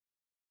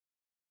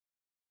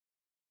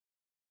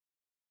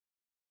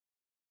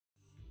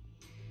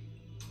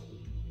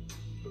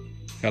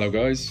Hello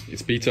guys,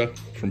 it's Peter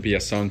from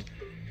PS Sound,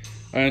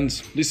 and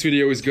this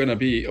video is gonna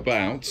be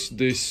about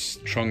this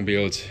trunk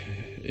build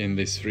in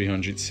this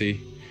 300C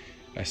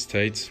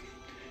estate.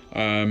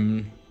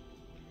 And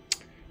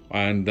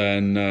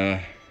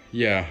then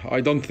yeah,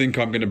 I don't think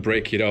I'm gonna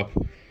break it up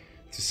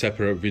to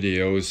separate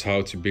videos,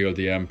 how to build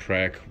the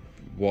M-Preg,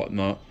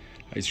 whatnot.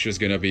 It's just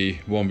gonna be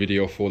one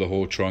video for the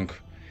whole trunk.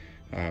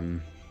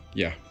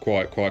 Yeah,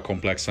 quite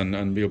complex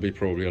and will be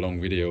probably a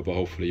long video, but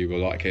hopefully you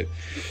will like it.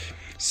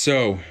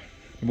 So,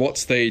 what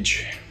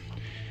stage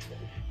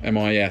am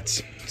I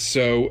at?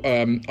 So,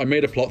 I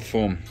made a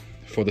platform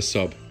for the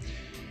sub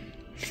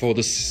for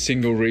the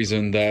single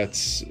reason that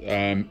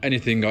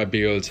anything I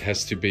build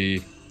has to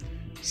be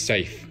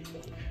safe.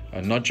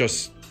 Not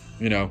just,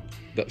 you know,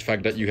 the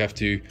fact that you have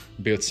to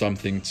build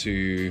something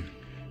to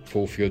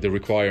fulfill the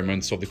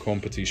requirements of the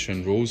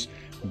competition rules,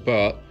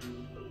 but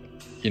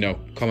you know,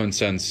 common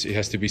sense, it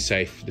has to be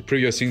safe. The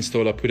previous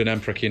installer put an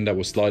M-Preg in that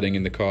was sliding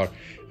in the car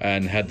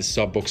and had the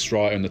sub box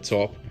right on the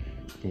top,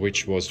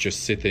 which was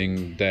just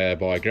sitting there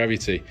by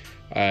gravity,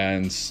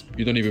 and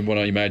you don't even want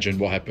to imagine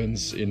what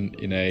happens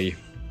in a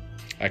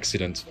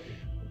accident.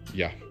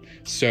 Yeah,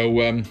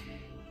 so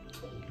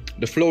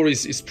the floor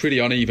is pretty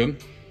uneven,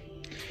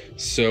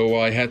 so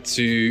I had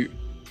to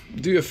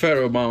do a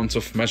fair amount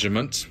of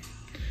measurement.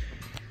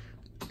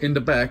 In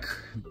the back,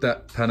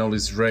 that panel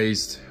is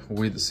raised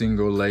with a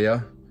single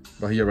layer,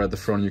 but here at the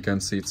front you can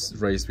see it's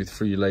raised with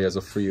 3 layers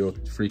of 3 or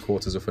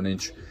 3/4 of an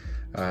inch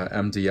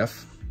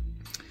MDF.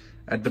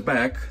 At the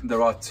back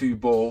there are 2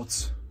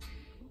 bolts,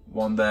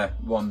 one there,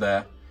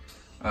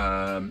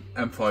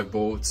 M5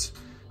 bolts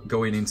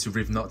going into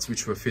rib nuts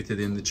which were fitted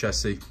in the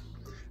chassis.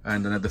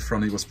 And then at the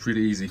front it was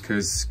pretty easy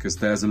because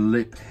there's a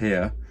lip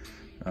here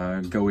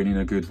going in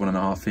a good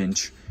 1.5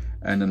 inch,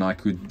 and then I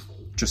could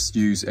just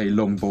use a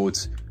long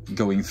bolt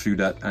going through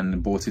that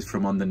and bolt it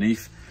from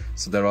underneath.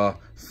 So there are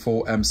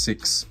 4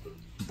 M6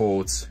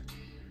 bolts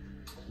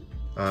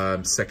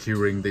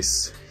securing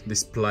this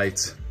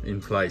plate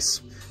in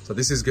place. So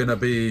this is gonna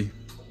be,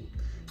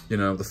 you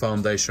know, the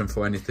foundation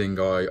for anything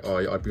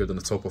I build on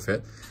the top of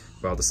it,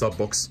 well, the sub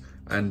box,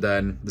 and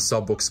then the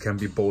sub box can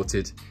be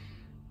bolted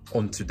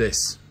onto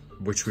this,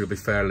 which will be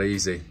fairly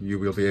easy. You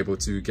will be able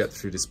to get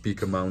through the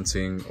speaker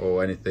mounting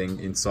or anything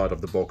inside of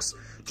the box.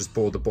 Just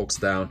bolt the box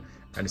down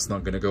and it's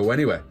not gonna go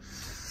anywhere.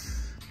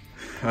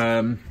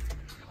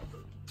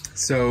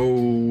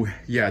 So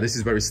yeah, this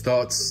is where it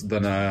starts.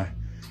 Then I'll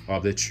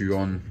update you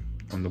on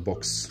the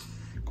box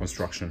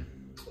construction.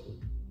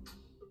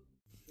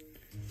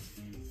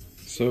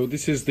 So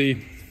this is the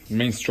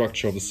main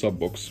structure of the sub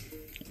box.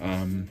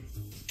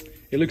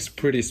 It looks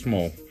pretty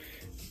small,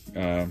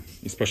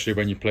 especially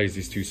when you place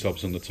these 2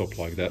 subs on the top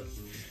like that.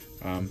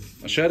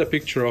 I shared a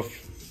picture of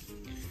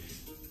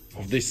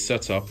this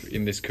setup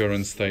in this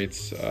current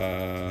state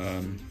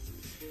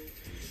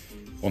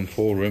on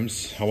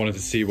forums. I wanted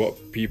to see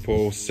what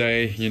people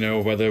say, you know,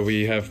 whether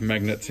we have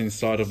magnets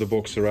inside of the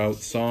box or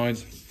outside.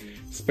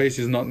 Space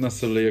is not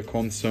necessarily a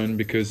concern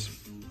because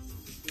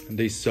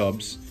these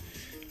subs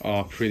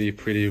are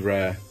pretty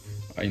rare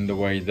in the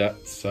way that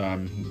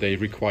they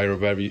require a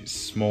very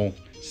small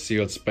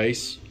sealed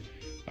space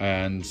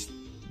and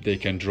they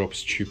can drop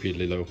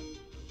stupidly low.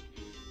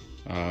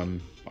 I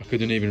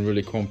couldn't even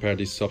really compare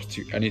these subs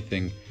to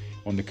anything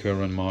on the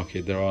current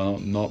market. There are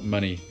not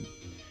many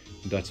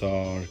that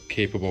are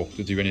capable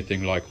to do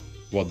anything like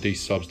what these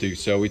subs do.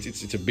 So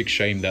it's a big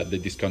shame that they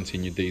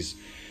discontinued these,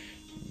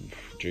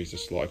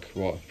 Jesus, like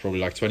what, probably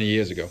like 20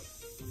 years ago.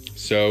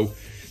 So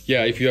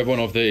yeah, if you have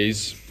one of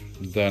these,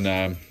 then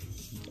I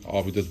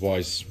would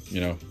advise,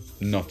 you know,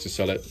 not to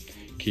sell it.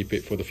 Keep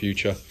it for the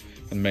future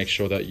and make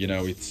sure that, you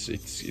know,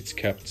 it's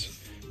kept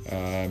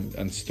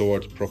and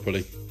stored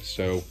properly.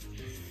 So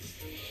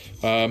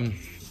so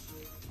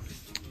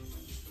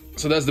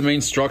that's the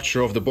main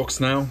structure of the box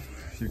now.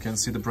 You can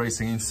see the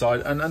bracing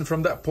inside, and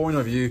from that point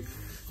of view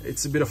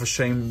it's a bit of a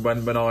shame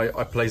when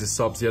I place the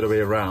subs the other way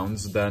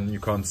around, then you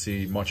can't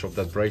see much of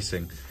that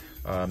bracing.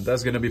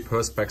 There's going to be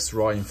perspex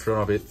right in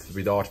front of it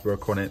with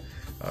artwork on it,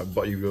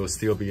 but you will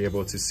still be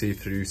able to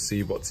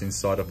see what's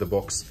inside of the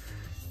box.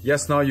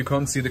 Yes, now you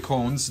can't see the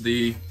cones,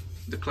 the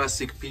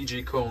classic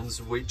PG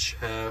cones which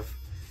have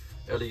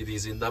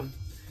LEDs in them,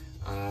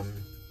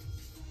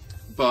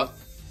 but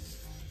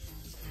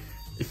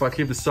if I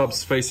keep the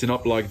subs facing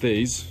up like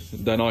these,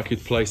 then I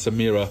could place a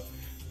mirror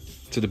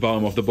to the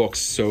bottom of the box,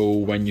 so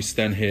when you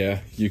stand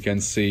here you can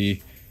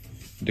see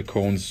the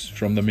cones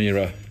from the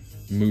mirror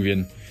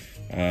moving,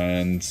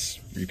 and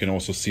you can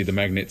also see the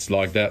magnets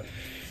like that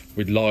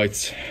with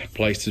lights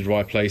placed in the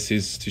right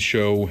places to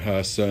show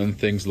certain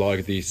things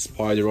like the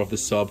spider of the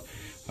sub,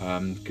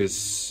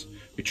 because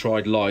we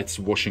tried lights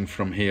washing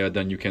from here,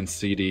 then you can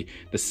see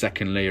the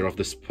second layer of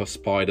the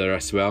spider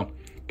as well,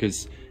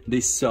 because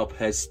this sub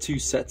has 2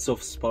 sets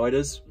of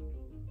spiders,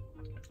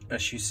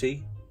 as you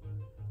see.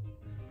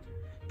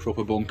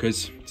 Proper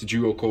bonkers. It's a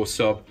dual core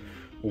sub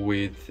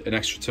with an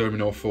extra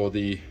terminal for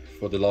the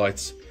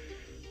lights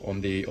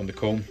on the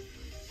cone.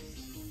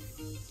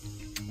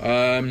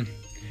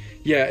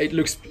 Yeah, it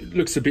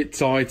looks a bit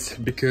tight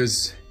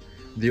because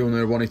the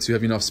owner wanted to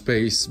have enough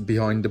space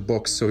behind the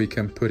box so he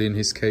can put in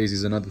his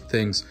cases and other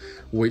things,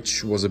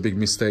 which was a big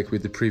mistake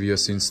with the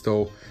previous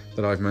install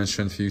that I've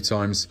mentioned a few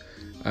times.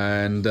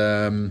 And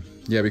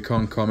yeah, we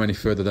can't come any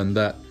further than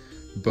that,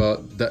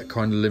 but that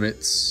kind of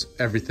limits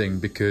everything,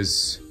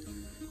 because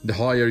the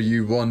higher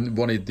you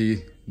wanted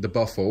the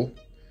baffle,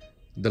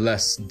 the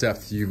less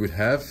depth you would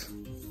have,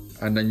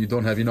 and then you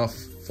don't have enough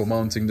for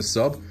mounting the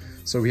sub.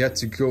 So we had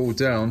to go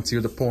down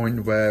till the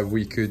point where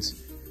we could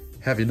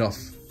have enough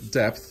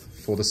depth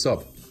for the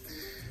sub,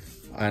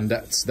 and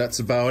that's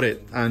about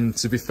it. And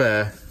to be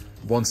fair,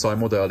 once I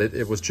modeled it,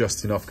 it was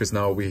just enough, because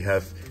now we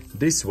have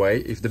this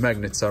way, if the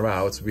magnets are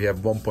out, we have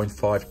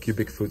 1.5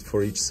 cubic foot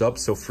for each sub,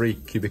 so 3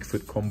 cubic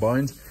foot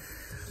combined,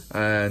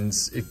 and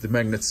if the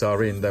magnets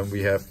are in, then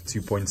we have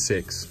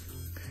 2.6,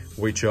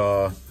 which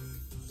are,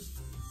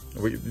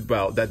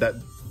 well,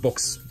 that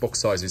box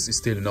size is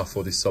still enough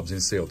for these subs in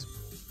sealed.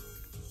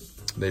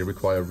 They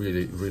require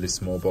really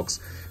small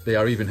box. They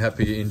are even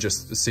happy in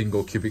just a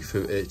single cubic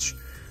foot each,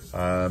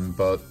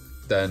 but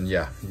then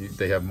yeah,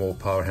 they have more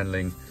power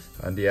handling,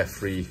 and the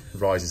F3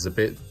 rises a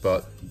bit,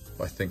 but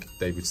I think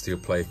they would still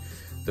play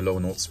the low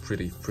notes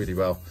pretty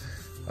well.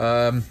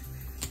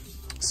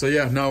 So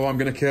yeah, now I'm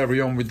gonna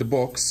carry on with the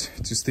box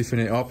to stiffen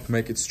it up,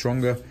 make it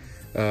stronger,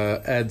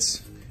 add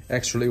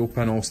extra little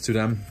panels to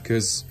them,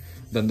 because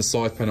then the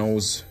side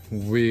panels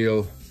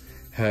will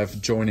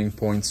have joining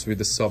points with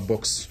the sub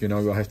box. You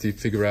know, we'll have to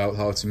figure out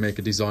how to make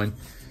a design.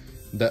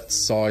 That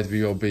side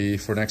will be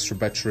for an extra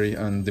battery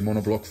and the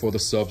monoblock for the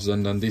subs,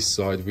 and then this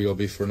side will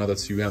be for another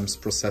 2 amps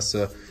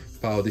processor,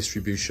 power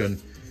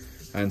distribution,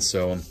 and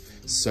so on.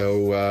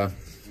 So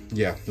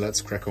yeah,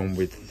 let's crack on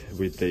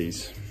with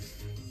these.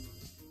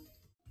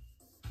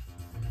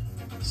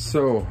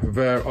 So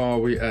where are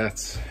we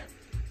at?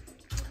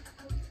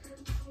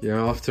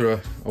 Yeah,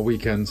 after a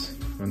weekend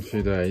and a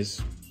few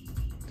days,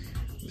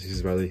 this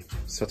is where the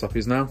setup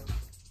is now.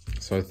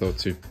 So I thought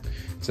to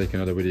take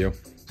another video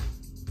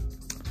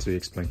to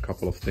explain a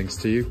couple of things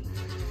to you.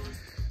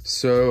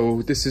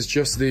 So this is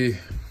just the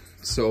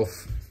sort of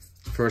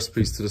first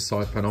piece to the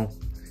side panel.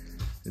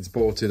 It's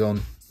bolted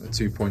on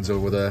 2 points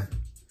over there,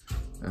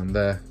 and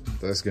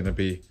there's going to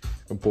be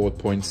a board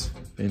point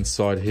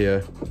inside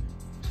here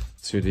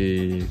to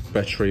the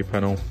battery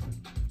panel.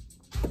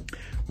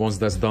 Once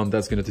that's done,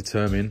 that's going to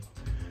determine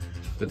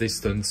the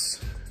distance,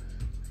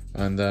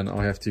 and then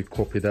I have to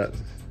copy that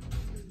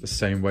the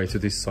same way to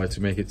this side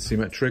to make it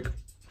symmetric.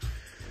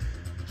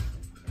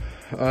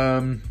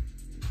 Amp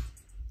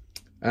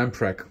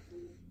rack.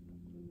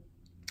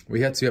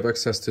 We had to have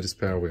access to the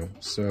spare wheel,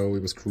 so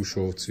it was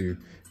crucial to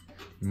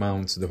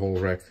mount the whole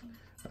rack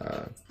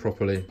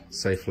properly,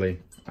 safely,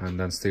 and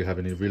then still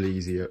having a really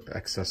easy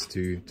access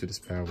to the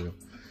spare wheel.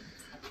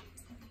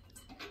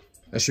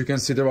 As you can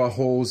see, there are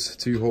holes,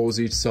 2 holes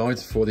each side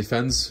for the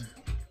fans,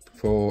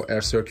 for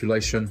air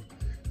circulation.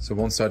 So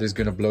one side is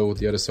gonna blow,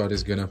 the other side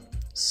is gonna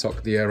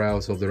suck the air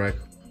out of the rack,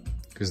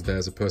 because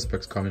there's a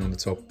perspex coming on the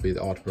top with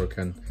artwork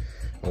and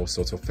all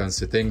sorts of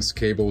fancy things.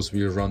 Cables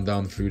will run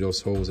down through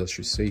those holes, as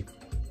you see.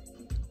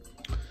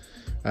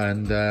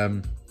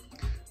 And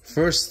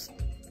first,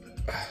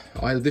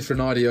 I had a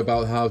different idea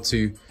about how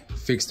to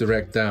fix the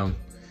rack down,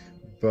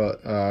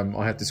 but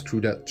I had to screw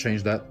that,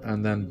 change that,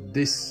 and then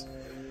this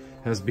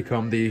has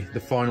become the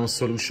final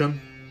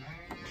solution.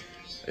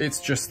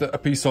 It's just a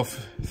piece of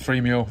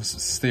 3mm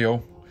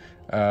steel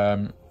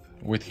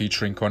with heat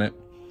shrink on it,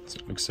 so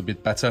it looks a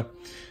bit better,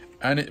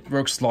 and it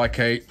works like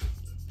a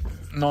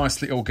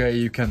nice little gear.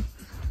 You can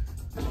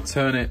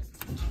turn it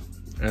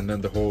and then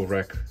the whole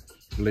rack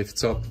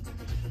lifts up.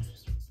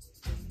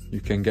 You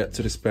can get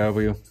to the spare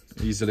wheel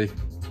easily.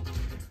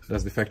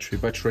 That's the factory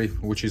battery,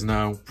 which is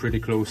now pretty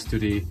close to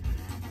the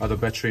other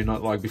battery,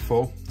 not like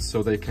before,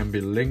 so they can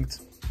be linked.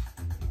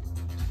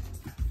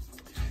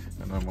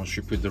 And then once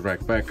you put the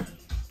rack back,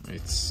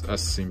 it's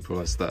as simple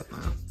as that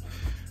now.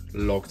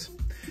 Locked.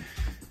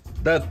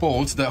 That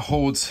bolt that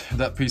holds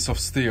that piece of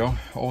steel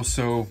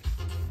also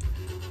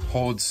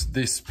holds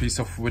this piece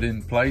of wood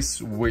in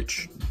place,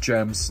 which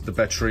jams the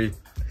battery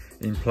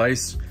in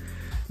place.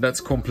 That's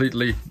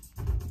completely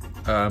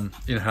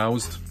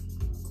in-housed.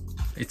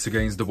 It's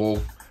against the wall,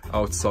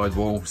 outside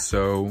wall,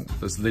 so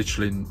there's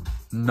literally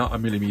not a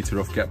millimeter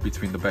of gap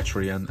between the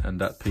battery and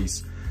that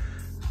piece.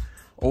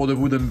 All the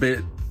wooden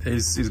bit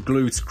is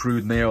glued,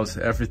 screwed, nailed,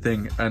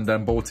 everything, and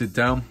then bolted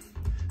down.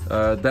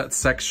 That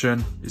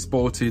section is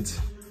bolted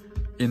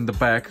in the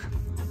back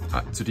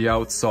to the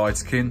outside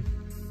skin,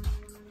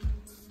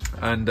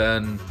 and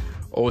then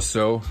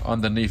also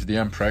underneath the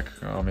amp rack.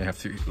 I may have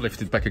to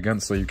lift it back again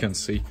so you can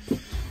see.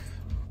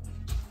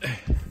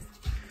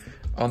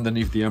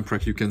 Underneath the amp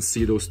rack you can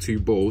see those 2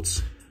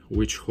 bolts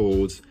which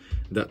hold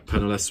that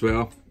panel as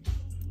well.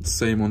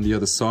 Same on the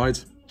other side.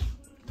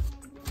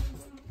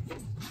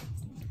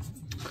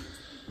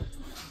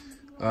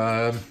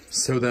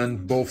 So then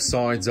both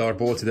sides are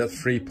bolted at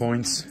 3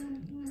 points,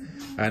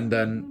 and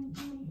then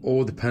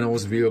all the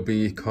panels will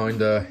be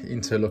kinda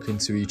interlocking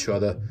to each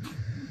other.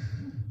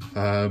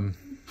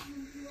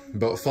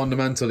 But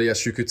fundamentally,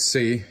 as you could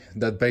see,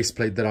 that base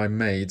plate that I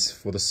made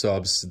for the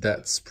subs,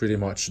 that's pretty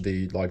much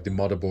the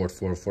motherboard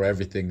for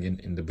everything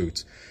in the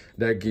boot.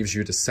 That gives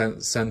you the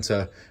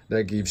center,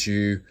 that gives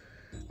you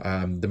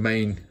the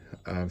main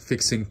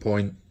fixing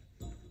point.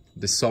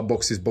 The sub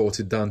box is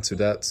bolted down to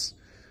that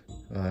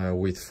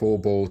with 4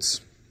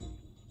 bolts,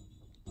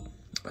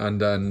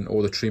 and then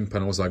all the trim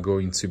panels are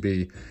going to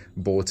be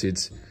bolted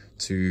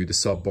to the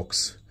sub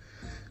box.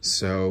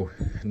 So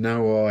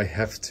now I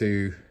have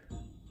to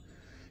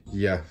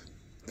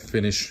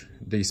finish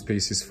these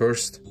pieces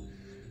first.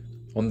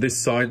 On this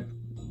side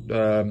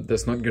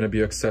there's not going to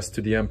be access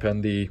to the amp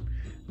and the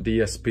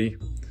DSP,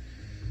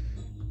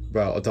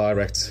 well, a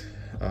direct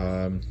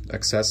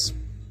access.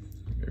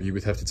 You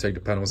would have to take the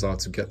panels out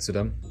to get to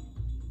them,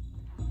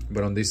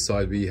 but on this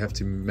side we have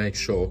to make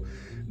sure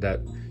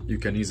that you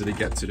can easily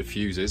get to the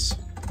fuses,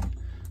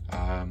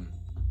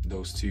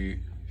 those 2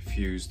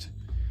 fused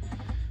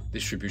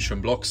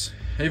distribution blocks.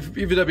 It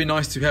would have been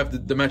nice to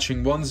have the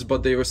matching ones,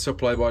 but they were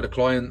supplied by the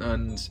client,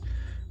 and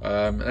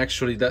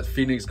actually that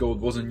Phoenix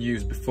Gold wasn't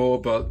used before,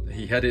 but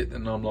he had it,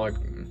 and I'm like,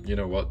 you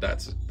know what,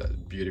 that's a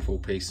beautiful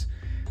piece.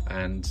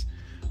 And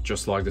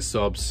just like the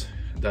subs,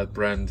 that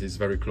brand is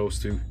very close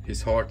to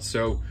his heart,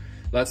 so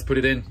let's put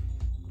it in.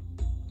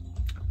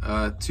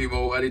 2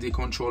 more LED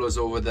controllers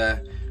over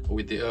there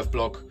with the earth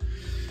block.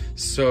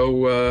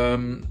 So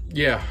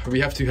yeah, we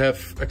have to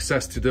have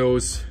access to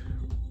those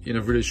in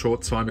a really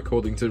short time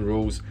according to the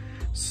rules.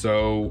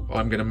 So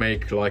I'm gonna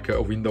make like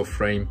a window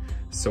frame,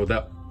 so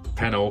that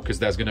panel, because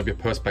there's gonna be a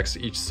perspex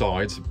each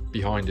side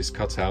behind this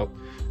cutout,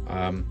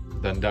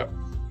 then that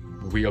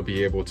will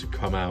be able to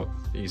come out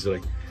easily,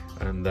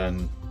 and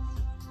then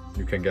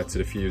you can get to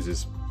the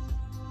fuses.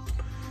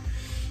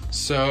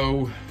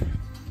 So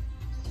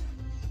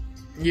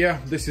yeah,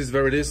 this is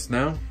where it is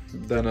now.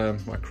 Then I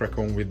crack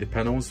on with the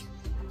panels,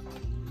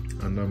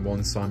 and then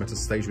once I'm at a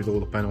stage with all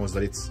the panels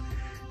that it's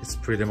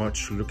pretty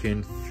much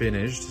looking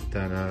finished,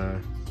 then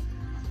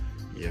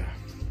yeah,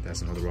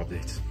 there's another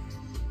update.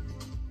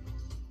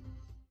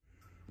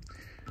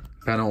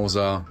 Panels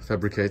are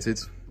fabricated,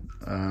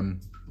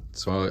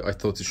 so I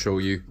thought to show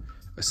you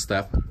a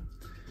step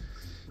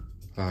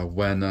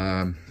when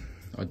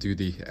I do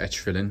the edge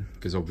filling,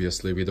 because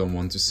obviously we don't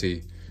want to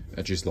see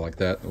edges like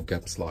that or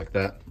gaps like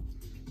that,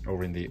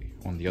 or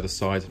on the other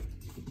side.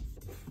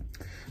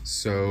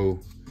 So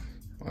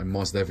I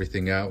masked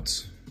everything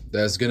out.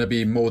 There's gonna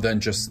be more than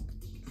just,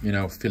 you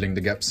know, filling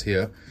the gaps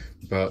here,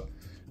 but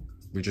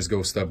we just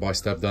go step by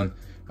step then.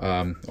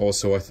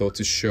 Also, I thought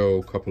to show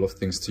a couple of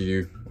things to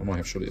you. I might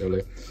have showed it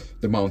earlier.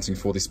 The mounting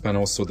for this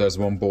panel. So there's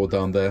 1 bolt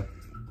down there,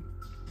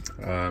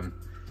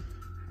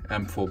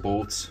 M4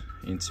 bolts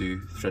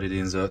into threaded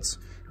inserts,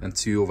 and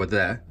 2 over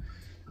there.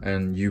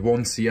 And you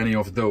won't see any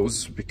of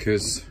those,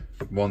 because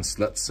once,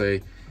 let's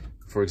say,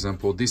 for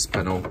example, this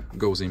panel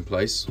goes in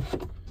place,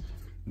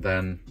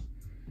 then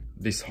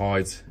this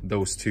hides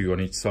those 2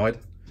 on each side.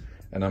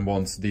 And then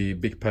once the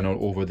big panel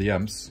over the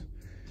amps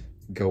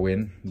go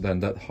in, then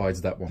that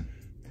hides that one.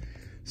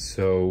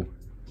 So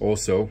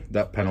also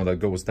that panel that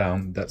goes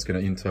down, that's going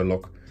to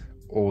interlock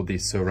all the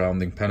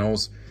surrounding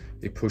panels.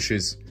 It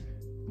pushes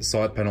the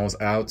side panels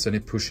out, and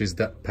it pushes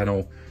that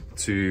panel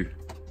to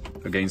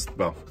against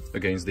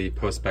the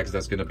perspex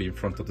that's going to be in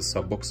front of the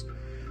sub box.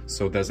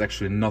 So there's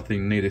actually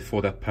nothing needed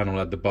for that panel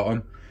at the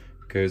bottom,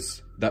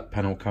 because that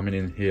panel coming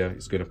in here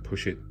is going to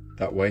push it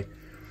that way.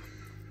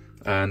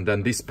 And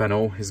then this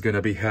panel is going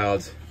to be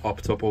held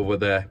up top over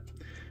there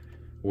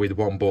with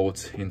 1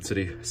 bolt into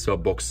the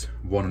sub box,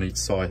 1 on each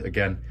side.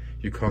 Again,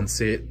 you can't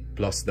see it,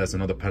 plus there's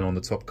another panel on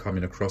the top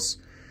coming across,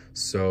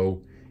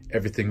 so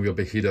everything will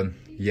be hidden,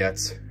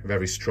 yet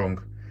very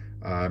strong,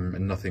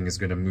 and nothing is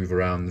going to move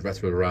around,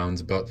 rattle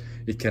around. But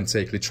it can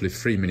take literally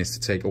 3 minutes to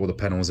take all the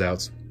panels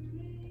out.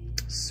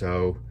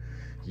 So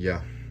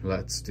yeah,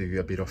 let's do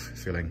a bit of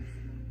filling.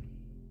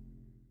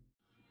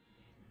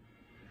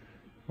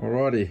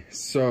 Alrighty,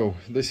 so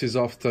this is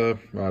after,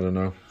 I don't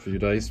know, a few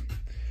days.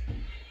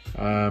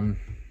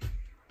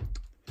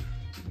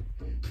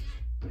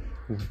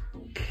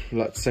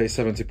 Let's say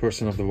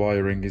 70% of the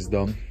wiring is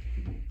done.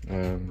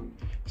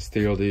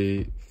 Still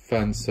the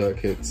fan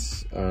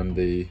circuits and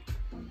the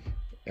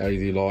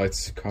LED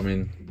lights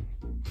coming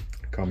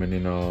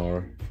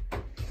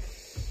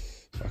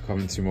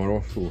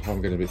tomorrow. Ooh,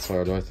 I'm getting a bit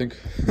tired, I think.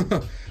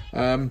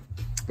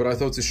 But I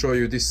thought to show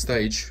you this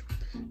stage,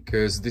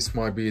 because this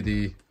might be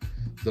the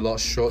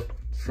last shot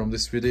from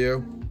this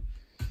video,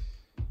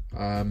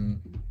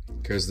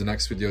 because the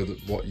next video,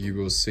 what you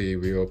will see,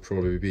 will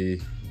probably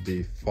be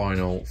the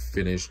final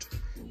finished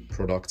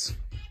product.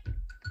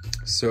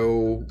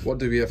 So what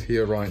do we have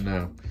here right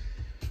now?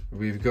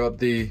 We've got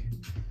the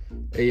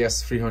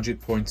AS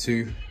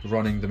 300.2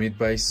 running the mid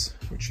bass,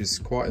 which is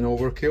quite an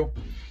overkill.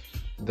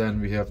 Then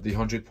we have the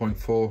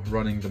 100.4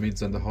 running the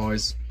mids and the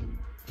highs,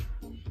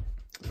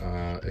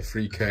 a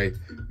 3K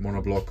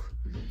monoblock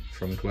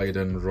from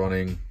Gladen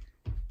running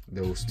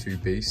those 2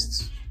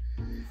 beasts.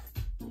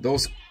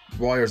 Those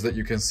wires that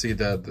you can see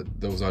there,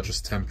 those are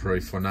just temporary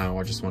for now.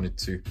 I just wanted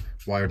to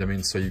wire them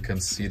in so you can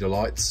see the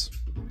lights.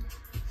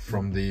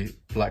 from the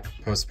black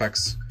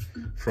perspex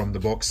from the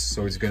box,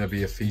 so it's going to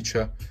be a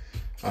feature.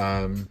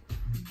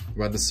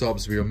 When the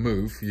subs will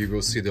move, you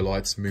will see the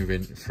lights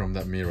moving from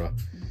that mirror.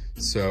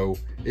 So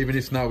even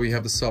if now we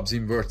have the subs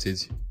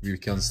inverted, we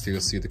can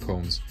still see the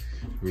cones,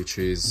 which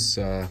is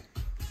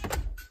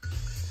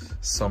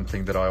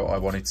something that I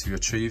wanted to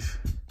achieve.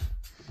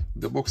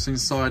 The box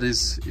inside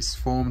is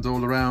formed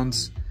all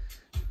around.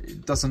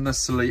 It doesn't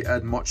necessarily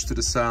add much to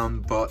the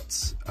sound,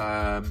 but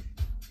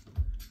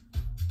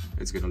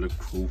it's gonna look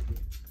cool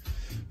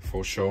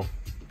for sure.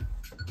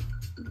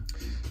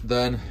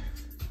 Then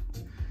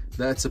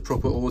that's a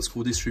proper old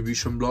school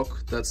distribution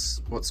block.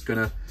 That's what's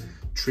gonna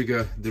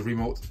trigger the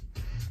remote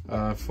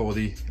for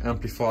the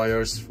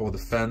amplifiers, for the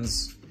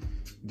fans,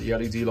 the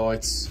LED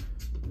lights,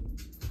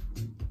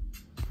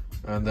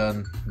 and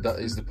then that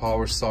is the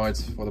power side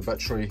for the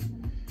battery,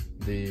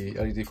 the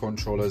LED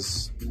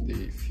controllers,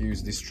 the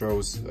fuse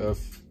distros of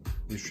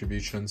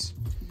distributions.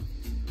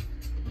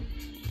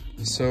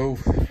 So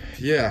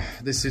yeah,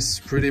 this is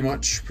pretty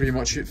much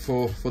it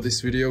for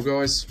this video,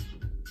 guys,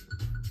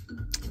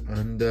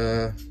 and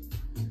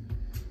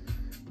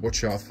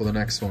watch out for the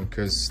next one,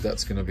 because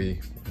that's gonna be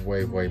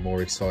way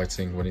more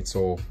exciting when it's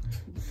all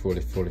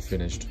fully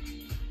finished.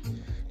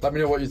 Let me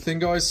know what you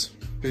think, guys.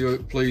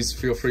 Please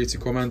feel free to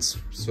comment,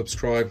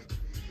 subscribe,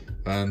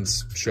 and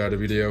share the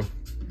video,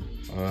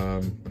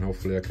 and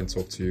hopefully I can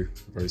talk to you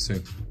very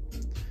soon.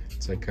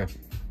 Take care.